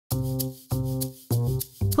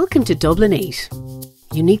Welcome to Dublin 8.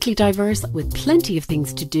 Uniquely diverse with plenty of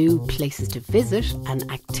things to do, places to visit and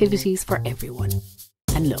activities for everyone.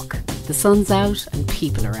 And look, the sun's out and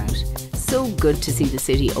people are out. So good to see the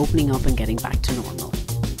city opening up and getting back to normal.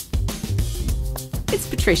 It's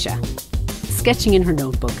Patricia, sketching in her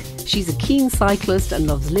notebook. She's a keen cyclist and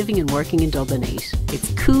loves living and working in Dublin 8.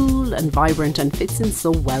 It's cool and vibrant and fits in so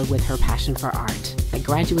well with her passion for art. A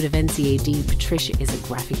graduate of NCAD, Patricia is a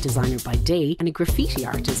graphic designer by day and a graffiti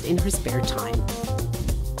artist in her spare time.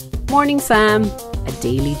 Morning Sam, a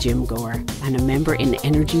daily gym goer and a member in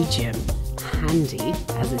Energy Gym. Handy,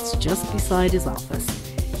 as it's just beside his office.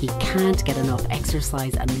 He can't get enough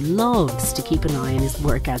exercise and loves to keep an eye on his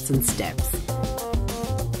workouts and steps.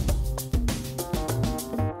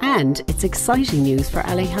 And it's exciting news for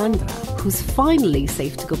Alejandra, who's finally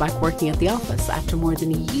safe to go back working at the office after more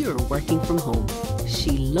than a year working from home.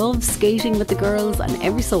 She loves skating with the girls and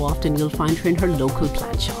every so often you'll find her in her local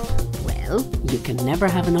plant shop. Well, you can never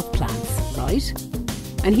have enough plants, right?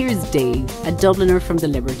 And here's Dave, a Dubliner from the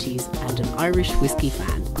Liberties and an Irish whiskey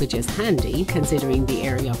fan, which is handy considering the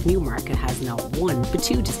area of Newmarket has not one but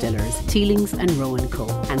two distillers, Teelings and Roe & Co.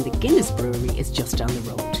 And the Guinness Brewery is just down the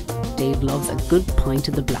road. Dave loves a good pint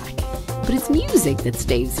of the black. But it's music that's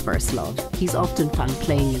Dave's first love. He's often found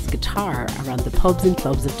playing his guitar around the pubs and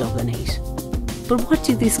clubs of Dublin 8. But what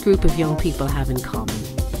do this group of young people have in common?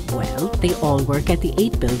 Well, they all work at the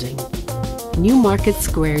 8 building. Newmarket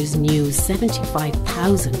Square's new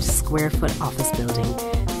 75,000 square foot office building,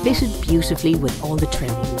 fitted beautifully with all the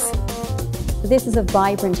trimmings. This is a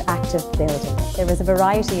vibrant, active building. There is a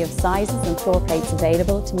variety of sizes and floor plates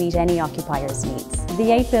available to meet any occupier's needs.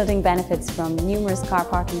 The 8 building benefits from numerous car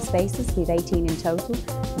parking spaces, we've 18 in total,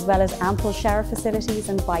 as well as ample shower facilities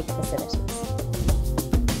and bike facilities.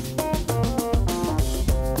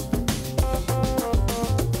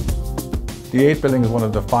 The 8 building is one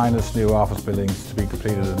of the finest new office buildings to be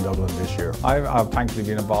completed in Dublin this year. I've thankfully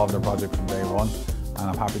been involved in the project from day one, and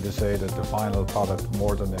I'm happy to say that the final product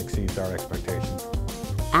more than exceeds our expectations.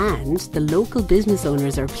 And the local business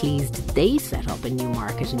owners are pleased they set up a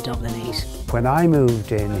Newmarket in Dublin 8. When I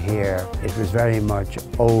moved in here, it was very much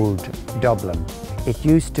old Dublin. It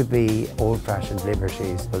used to be old-fashioned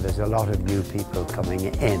Liberties, but there's a lot of new people coming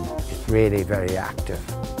in. It's really very active.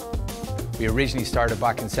 We originally started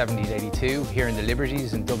back in 1782 here in the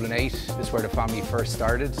Liberties in Dublin 8. This is where the family first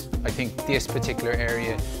started. I think this particular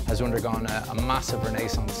area has undergone a massive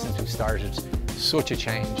renaissance since we started. Such a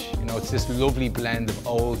change. You know, it's this lovely blend of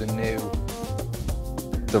old and new.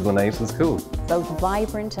 Dublin 8 is cool. Both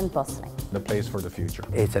vibrant and bustling. The place for the future.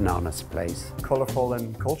 It's an honest place. Colourful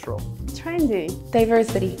and cultural. Trendy.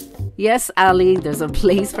 Diversity. Yes, Ali, there's a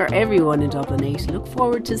place for everyone in Dublin 8. Look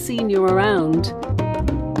forward to seeing you around.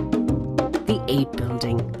 The 8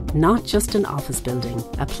 building, not just an office building,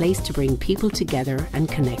 a place to bring people together and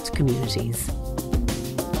connect communities.